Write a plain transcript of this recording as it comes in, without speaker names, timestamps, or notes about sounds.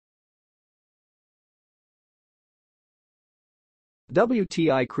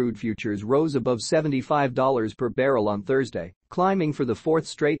WTI crude futures rose above $75 per barrel on Thursday, climbing for the fourth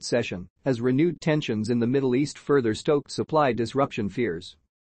straight session as renewed tensions in the Middle East further stoked supply disruption fears.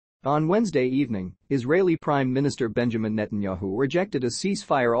 On Wednesday evening, Israeli Prime Minister Benjamin Netanyahu rejected a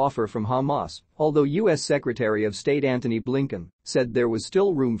ceasefire offer from Hamas, although U.S. Secretary of State Antony Blinken said there was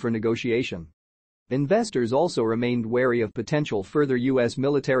still room for negotiation. Investors also remained wary of potential further U.S.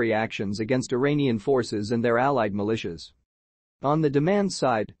 military actions against Iranian forces and their allied militias. On the demand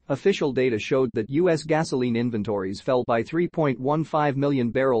side, official data showed that U.S. gasoline inventories fell by 3.15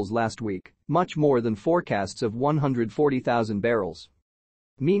 million barrels last week, much more than forecasts of 140,000 barrels.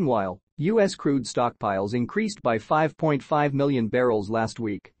 Meanwhile, U.S. crude stockpiles increased by 5.5 million barrels last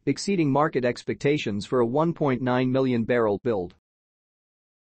week, exceeding market expectations for a 1.9 million barrel build.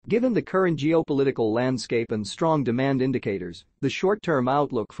 Given the current geopolitical landscape and strong demand indicators, the short-term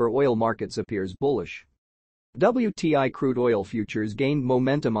outlook for oil markets appears bullish. WTI crude oil futures gained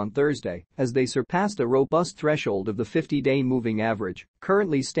momentum on Thursday as they surpassed a robust threshold of the 50-day moving average,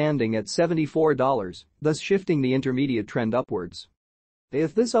 currently standing at $74, thus shifting the intermediate trend upwards.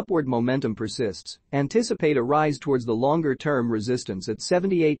 If this upward momentum persists, anticipate a rise towards the longer-term resistance at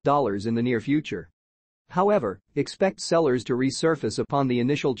 $78 in the near future. However, expect sellers to resurface upon the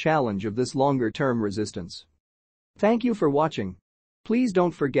initial challenge of this longer-term resistance. Thank you for watching. Please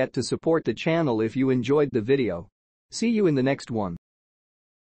don't forget to support the channel if you enjoyed the video. See you in the next one.